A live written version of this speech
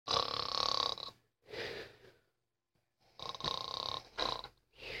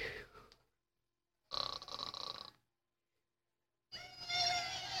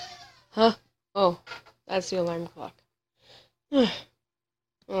Huh? Oh, that's the alarm clock.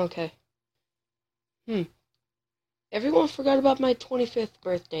 Okay. Hmm. Everyone forgot about my 25th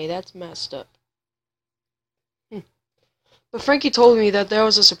birthday. That's messed up. Hmm. But Frankie told me that there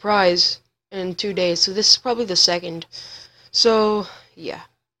was a surprise in 2 days, so this is probably the second. So, yeah.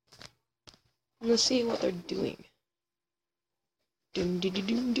 Let's see what they're doing.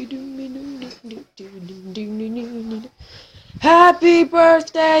 Happy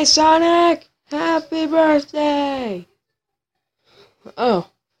birthday, Sonic! Happy birthday! Oh.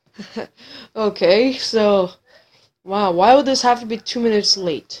 Okay, so, wow, why would this have to be 2 minutes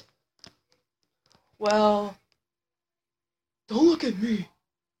late? Well, don't look at me.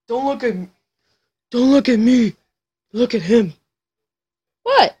 Don't look at me. Don't look at me. Look at him.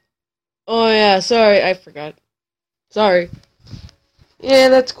 What? Oh yeah, sorry, I forgot. Sorry. Yeah,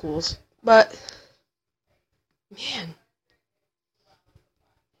 that's cool. But, man,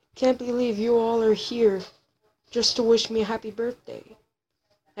 can't believe you all are here just to wish me a happy birthday.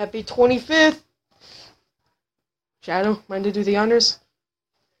 Happy 25th! Shadow, mind to do the honors?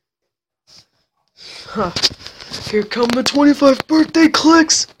 Huh. Here come the 25th birthday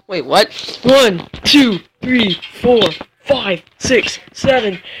clicks! Wait, what? 1, 2, 3, 4, 5, 6,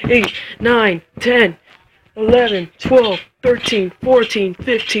 7, 8, 9, 10, 11, 12, 13, 14,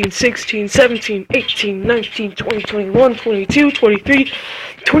 15, 16, 17, 18, 19, 20, 21, 22, 23,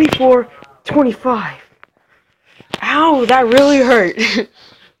 24, 25. Ow, that really hurt.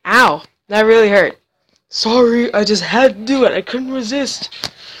 Ow, that really hurt. Sorry, I just had to do it. I couldn't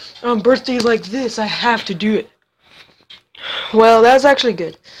resist. On birthdays like this, I have to do it. Well, that was actually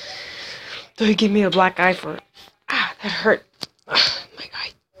good. Though he gave me a black eye for it. Ah, that hurt. Ah, my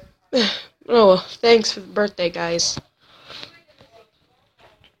eye. Oh, thanks for the birthday, guys.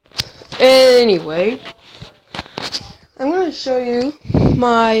 Anyway, I'm going to show you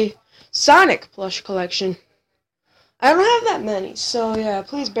my Sonic plush collection. I don't have that many, so yeah,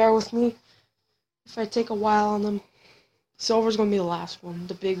 please bear with me if I take a while on them. Silver's going to be the last one,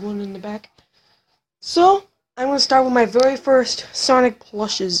 the big one in the back. So, I'm going to start with my very first Sonic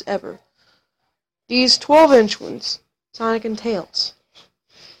plushes ever. These 12-inch ones, Sonic and Tails.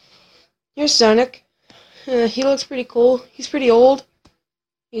 Here's Sonic. He looks pretty cool. He's pretty old.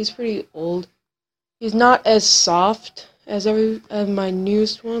 He's not as soft as my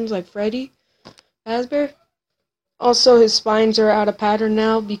newest ones, like Freddy Fazbear. Also, his spines are out of pattern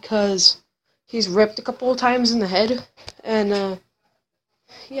now because he's ripped a couple of times in the head. And,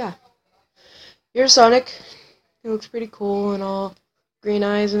 yeah. Here's Sonic. He looks pretty cool and all. Green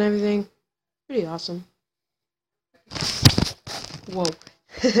eyes and everything. Pretty awesome. Whoa.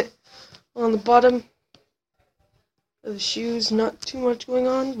 On the bottom of the shoes, not too much going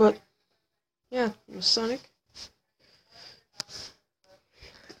on, but yeah, Sonic.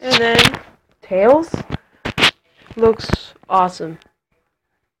 And then Tails looks awesome.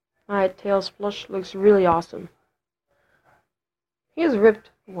 My Tails plush looks really awesome. He is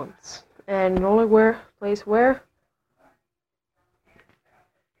ripped once, and the only place where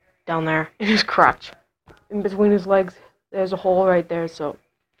down there in his crotch, in between his legs. There's a hole right there, so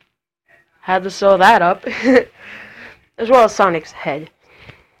had to sew that up, as well as Sonic's head.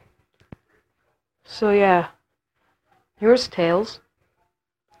 So yeah, here's Tails.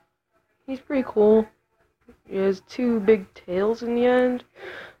 He's pretty cool. He has two big tails in the end.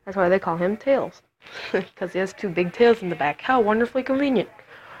 That's why they call him Tails, because he has two big tails in the back. How wonderfully convenient.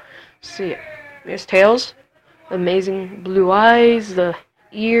 So yeah, here's Tails. The amazing blue eyes, the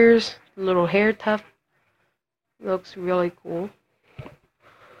ears, the little hair tuft. Looks really cool.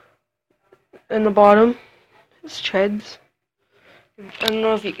 In the bottom, his treads. I don't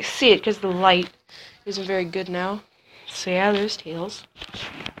know if you can see it because the light isn't very good now. So yeah, there's Tails.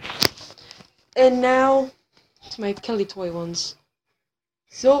 And now, it's my Kelly toy ones.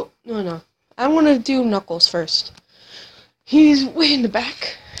 So, no. I want to do Knuckles first. He's way in the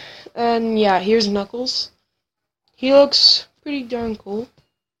back. And yeah, here's Knuckles. He looks pretty darn cool.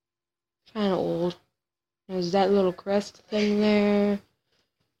 Kinda old. There's that little crest thing there.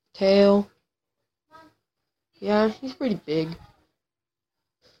 Tail. Yeah, he's pretty big.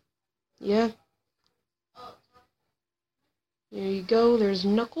 Yeah. There you go, there's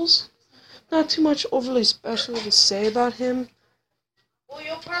Knuckles. Not too much overly special to say about him. Well,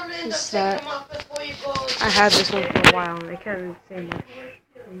 you'll probably end up Just taking that them off before you go. I had this one for a while and I can't really say much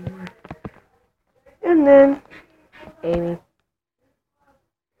anymore. And then Amy.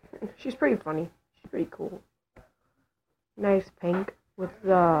 She's pretty funny. She's pretty cool. Nice pink with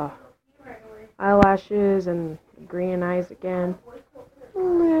the eyelashes and green eyes again. A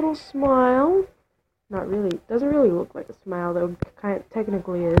little smile. Not really. Doesn't really look like a smile though. Kind of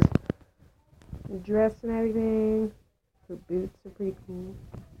technically is. The dress and everything. Her boots are pretty cool.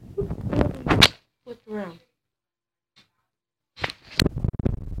 Flip around.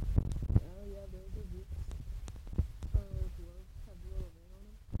 Oh yeah, those are boots. Gloves have a little ring on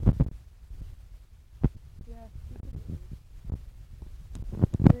them. Yeah,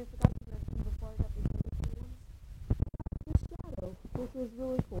 and I forgot to mention before I got the other ones. The Shadow, which was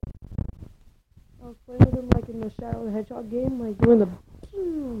really cool. I was playing with him like in the Shadow the Hedgehog game, like doing the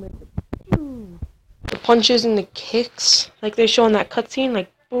boom, like the boom. The punches and the kicks, like they show in that cutscene, like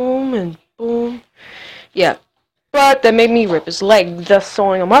boom and boom. Yeah. But that made me rip his leg, just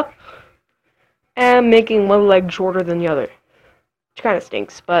sewing him up and making one leg shorter than the other. Which kind of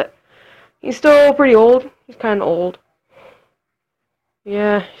stinks, but he's still pretty old. He's kind of old.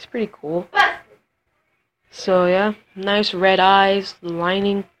 Yeah, he's pretty cool. So yeah, nice red eyes, the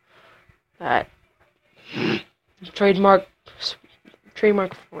lining, that trademark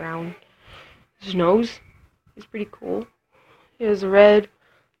frown. His nose is pretty cool. He has red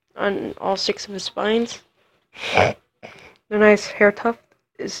on all 6 of his spines. The nice hair tuft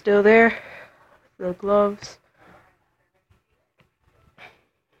is still there. The gloves.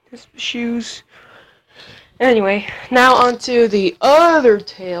 His shoes. Anyway, now onto the other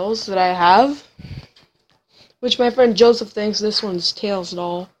tails that I have. Which my friend Joseph thinks this one's Tails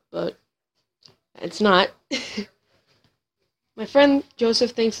doll, but it's not. My friend Joseph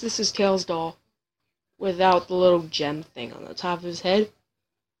thinks this is Tails doll without the little gem thing on the top of his head.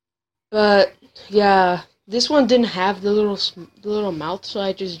 But yeah, this one didn't have the little mouth, so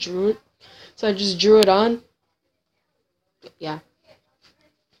I just drew it. So I just drew it on. Yeah.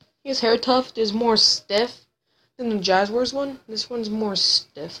 His hair tuft is more stiff than the Jazzwares one. This one's more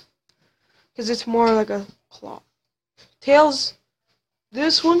stiff because it's more like a cloth. Tails,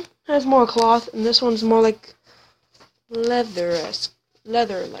 this one has more cloth, and this one's more like leather-esque,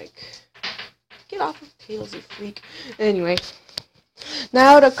 leather-like. Get off of Tails, you freak. Anyway,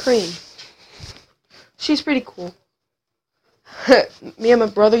 now to Cream. She's pretty cool. Me and my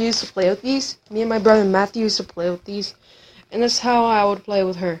brother used to play with these. Me and my brother Matthew used to play with these. And that's how I would play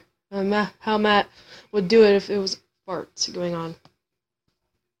with her. How Matt would do it if it was farts going on.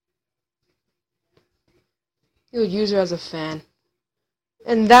 He would use her as a fan.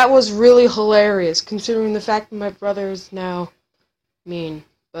 And that was really hilarious, considering the fact that my brother is now mean.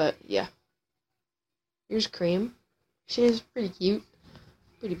 But, yeah. Here's Cream. She's pretty cute.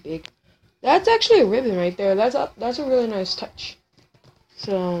 Pretty big. That's actually a ribbon right there. That's a really nice touch.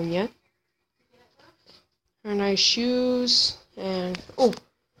 So, yeah. Her nice shoes. And, oh,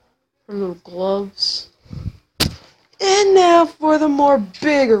 her little gloves. And now for the more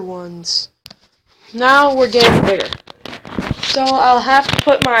bigger ones. Now we're getting bigger. So I'll have to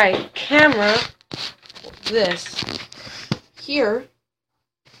put my camera, this, here,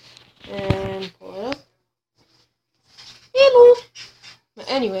 and pull it up. Hello! But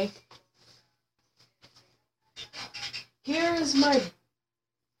anyway, here is my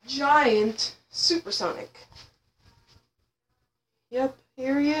giant supersonic. Yep,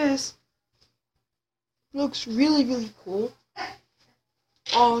 here he is. Looks really, really cool.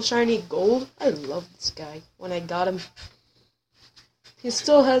 All shiny gold. I love this guy when I got him. He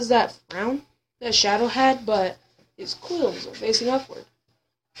still has that frown that Shadow had, but his quills are facing upward.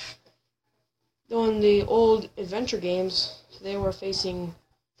 Though in the old adventure games, they were facing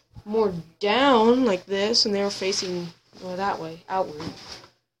more down like this, and they were facing that way, outward.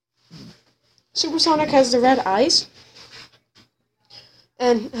 Supersonic has the red eyes,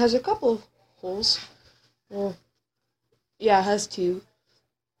 and has a couple holes. Well, yeah, it has 2.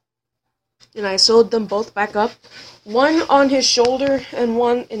 And I sewed them both back up. One on his shoulder and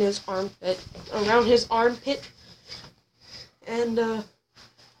one in his armpit. Around his armpit. And, yeah,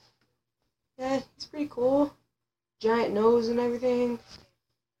 it's pretty cool. Giant nose and everything.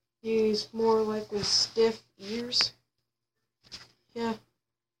 He's more like with stiff ears. Yeah.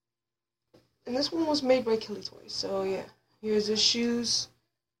 And this one was made by Killy Toys. So, yeah. Here's his shoes.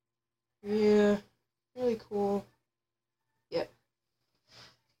 Yeah. Really cool. Yep.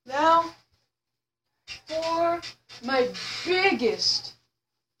 Now, for my biggest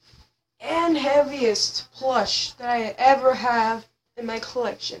and heaviest plush that I ever have in my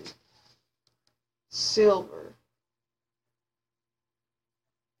collection. Silver.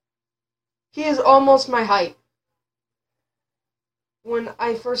 He is almost my height. When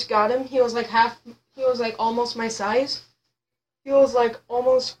I first got him, he was like almost my size. He was like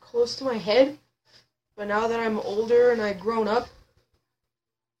almost close to my head. But now that I'm older and I've grown up,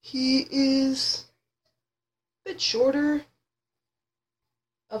 he is a bit shorter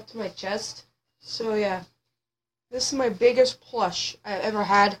up to my chest. So yeah, this is my biggest plush I've ever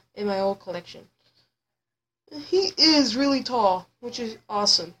had in my whole collection. He is really tall, which is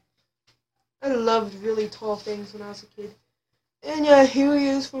awesome. I loved really tall things when I was a kid. And yeah, here he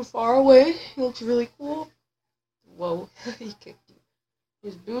is from far away. He looks really cool. Whoa, he kicked you.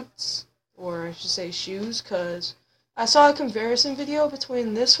 His boots, or I should say shoes, because I saw a comparison video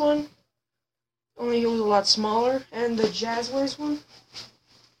between this one, only he was a lot smaller, and the Jazzwares one.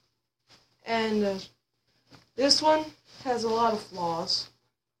 And this one has a lot of flaws.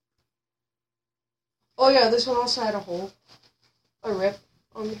 Oh yeah, this one also had a hole, a rip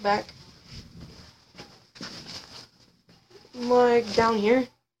on the back. Like down here.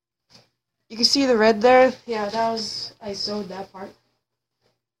 You can see the red there. Yeah, I sewed that part.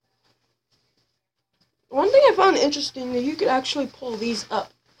 One thing I found interesting is you could actually pull these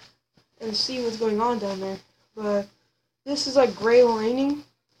up and see what's going on down there. But this is like gray lining.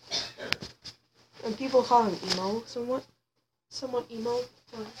 And people call him emo, somewhat emo.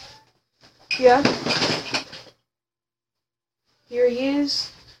 But yeah. Here he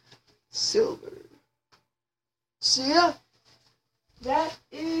is. Silver. So yeah. That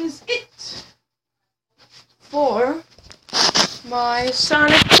is it for my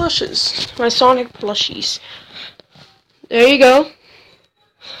Sonic plushes. My Sonic plushies. There you go.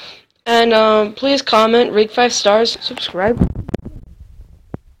 And please comment, rate 5 stars, subscribe.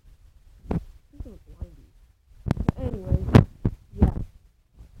 Anyway, yeah.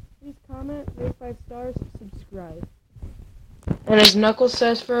 Please comment, rate 5 stars, subscribe. And as Knuckles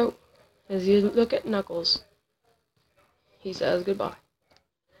says as you look at Knuckles, he says goodbye.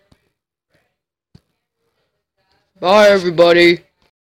 Bye, everybody.